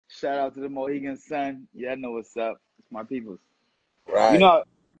Shout out to the Mohegan Sun. Yeah, I know what's up. It's my peoples. You Right. know,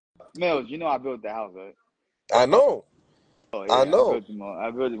 Mills, you know I built the house, right? I know. Oh I yeah, know.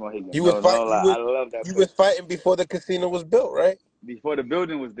 I built the Mohegan. You was No, fight. no, like, I love that You place. was fighting before the casino was built, right? Before the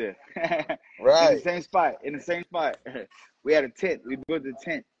building was there. In the Right. same spot. In the same spot. We had a tent. We built a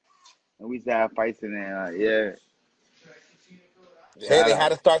tent. And we used to have fights in there. Yeah. Hey, Shout they had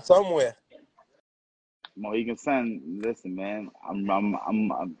out. to start somewhere. Mohegan Sun, listen, man.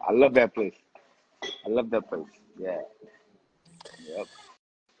 I love that place. I love that place. Yeah. Yep.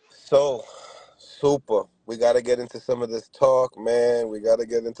 So, super. We got to get into some of this talk, man. We got to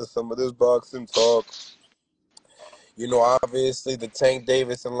get into some of this boxing talk. You know, obviously the Tank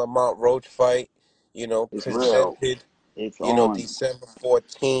Davis and Lamont Roach fight, It's real. presented, It's on. December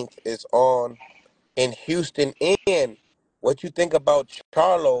 14th is on in Houston. And what you think about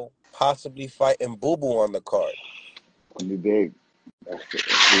Charlo possibly fighting Booboo on the card? It's gonna be big.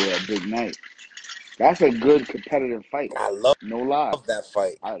 Yeah, big night. That's a good competitive fight. I love No lie. that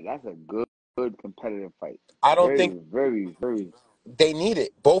fight. That's a good competitive fight. I don't Very, think very, very. they need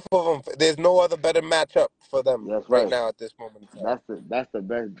it. Both of them. There's no other better matchup for them That's right right. now at this moment in time. That's the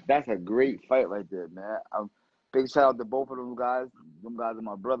best. That's a great fight right there, man. Big shout out to both of them guys. Them guys are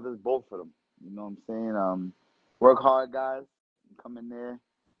my brothers, both of them. You know what I'm saying? Work hard, guys. Come in there,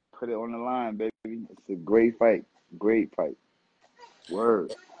 put it on the line, baby. It's a great fight. Great fight.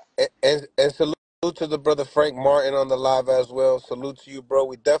 Word. And salute to the brother Frank Martin on the live as well. Salute to you, bro.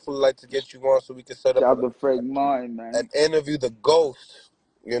 We definitely like to get you on so we can set up Shout out to Frank Martin, man. an interview. The Ghost,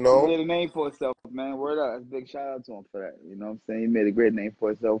 you He know. made a name for himself, man. Word up. That's a big shout out to him for that. You know what I'm saying? He made a great name for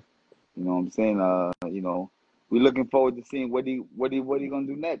himself. You know what I'm saying? We looking forward to seeing what he gonna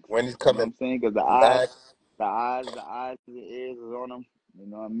do next. When he's You know what coming I'm saying? Because back. the eyes, the ears is on him. You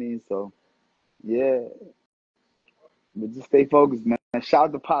know what I mean? So yeah, but just stay focused, man. Shout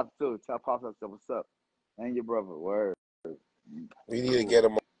out to Pops too. Tell Pops I said what's up, and your brother. Word. We need to Cool. get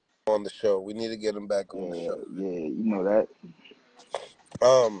him on the show. We need to get him back on the Yeah, show. yeah. You know that.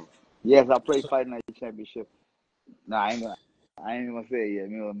 Um. Yes, I played Fight Night Championship. Nah, I ain't gonna say it yet.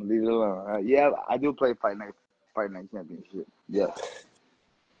 I'm gonna leave it alone. Yeah, I do play Fight Night Championship. Yes.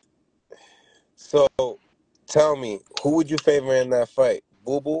 So, tell me, who would you favor in that fight,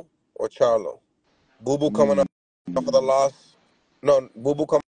 Booboo or Charlo? Booboo coming Mm. off of the loss. No, Booboo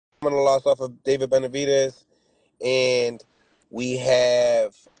coming on the loss off of David Benavidez, and we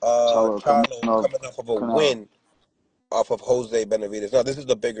have Charlo Charlo coming off of a coming off. win off of Jose Benavidez. No, this is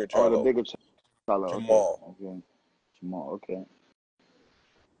the bigger Oh, the Charlo, bigger Charlo. Okay, Jamal. okay. Jamal. Okay.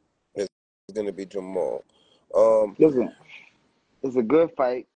 It's going to be Jamal. Um, Listen, it's a good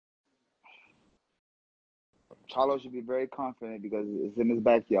fight. Charlo should be very confident because it's in his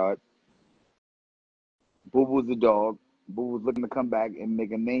backyard. Boo Boo's the dog. Boo Boo's looking to come back and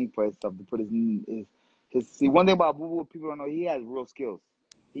make a name for himself to put his. See, one thing about Boo Boo, people don't know, he has real skills.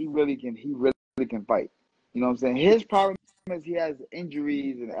 He really can fight. You know what I'm saying? His problem is he has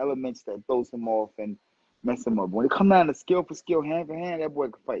injuries and elements that throws him off and mess him up. When it comes down to skill for skill, hand for hand, that boy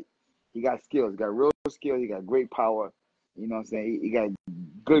can fight. He got skills. He got real skills. He got great power. You know what I'm saying? He got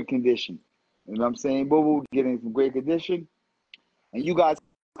good condition. You know what I'm saying? Boo Boo getting some great condition. And you guys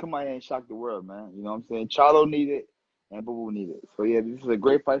come out here and shock the world, man. You know what I'm saying? Charlo need it and Boo Boo need it. So yeah, this is a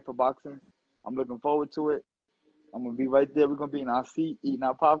great fight for boxing. I'm looking forward to it. I'm gonna be right there. We're gonna be in our seat, eating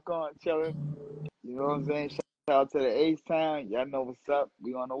our popcorn, chilling. You know what I'm saying? Shout out to the Ace Town. Y'all know what's up.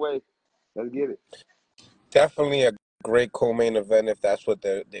 We on the way. Let's get it. Definitely a great co-main event if that's what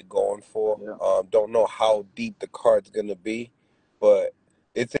they're going for. Yeah. Don't know how deep the card's going to be, but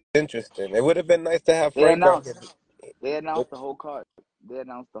it's interesting. It would have been nice to have They Frank back. announced. They announced the whole card. They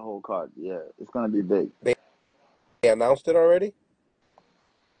announced the whole card. Yeah, it's gonna be big. They announced it already?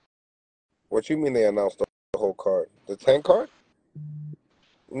 What you mean they announced the whole card? The 10 card?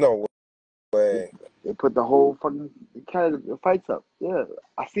 No They, way. they put the whole fucking the fights up. Yeah,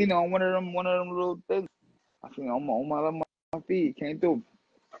 I seen it on one of them little things. I seen it on my feed. Came through.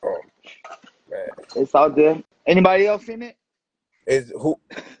 Oh man. It's out there. Anybody else seen it? Is who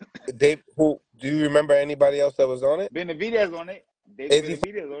do you remember anybody else that was on it? Benavidez on it. David Is he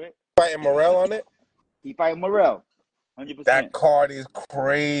Benavidez on it. fighting Morell on it? He fighting Morell. 100%. That card is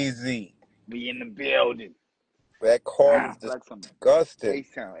crazy. We in the building. That card is Flex on me. disgusting.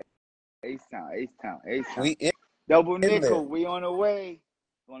 H-Town. H-Town. H-Town. H-Town. We Double in there. nickel. We on the way.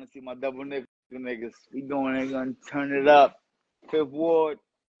 Want to see my double nickel niggas. We going there. Going to turn it up. Fifth Ward.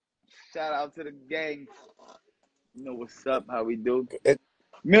 Shout out to the gang. You know what's up. How we do. It's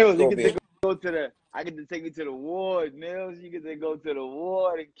Mills, you gonna get be. to go to the. I get to take you to the ward, Mills. You get to go to the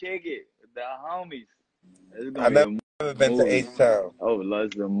ward and kick it with the homies. It's I gonna be never a been to movie. H-Town. Oh,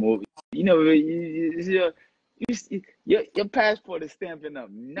 loves the movie. You know, your passport is stamping up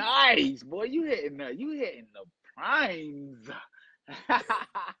nice, boy. You hitting the primes.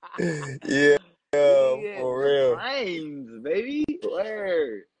 Yeah, You hitting for the real. primes, baby.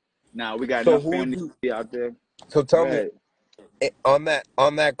 Word. Nah, we got So enough who would family you? out there. So Go tell me, ahead.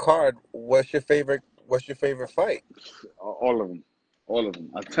 on that card, what's your favorite? What's your favorite fight? All of them. All of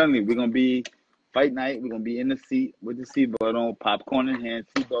them. I'm telling you, we're gonna be fight night. We're gonna be in the seat with the seatbelt on, popcorn in hand,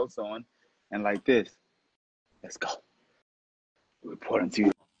 seatbelts on, and like this. Let's go. Reporting to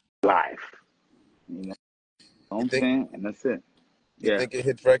you live. You know what You I'm think saying? And that's it. you Yeah. think it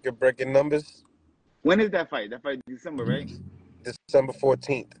hits record breaking numbers? When is that fight? That fight December, right? December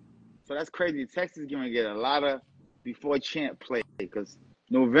 14th. So that's crazy. Texas is gonna get a lot of before champ play because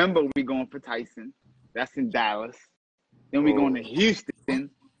November we going for Tyson. That's in Dallas. Then we going to Mm. Houston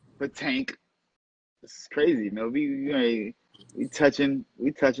for Tank. It's crazy, man. We touching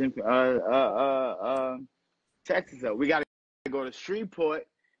Texas up. We gotta go to Shreveport,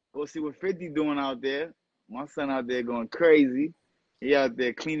 go see what 50 doing out there. My son out there going crazy. He out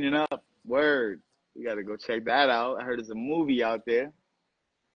there cleaning up. Word. We gotta go check that out. I heard there's a movie out there.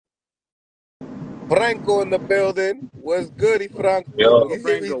 Franco in the building. What's goody, Franco? Yo, Franco, You see,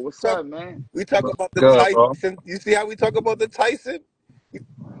 Franco, what's talk up, man? we talk what's about the good, bro? Tyson. You see how we talk about the Tyson? You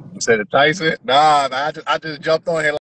said the Tyson? Nah, man, I just jumped on here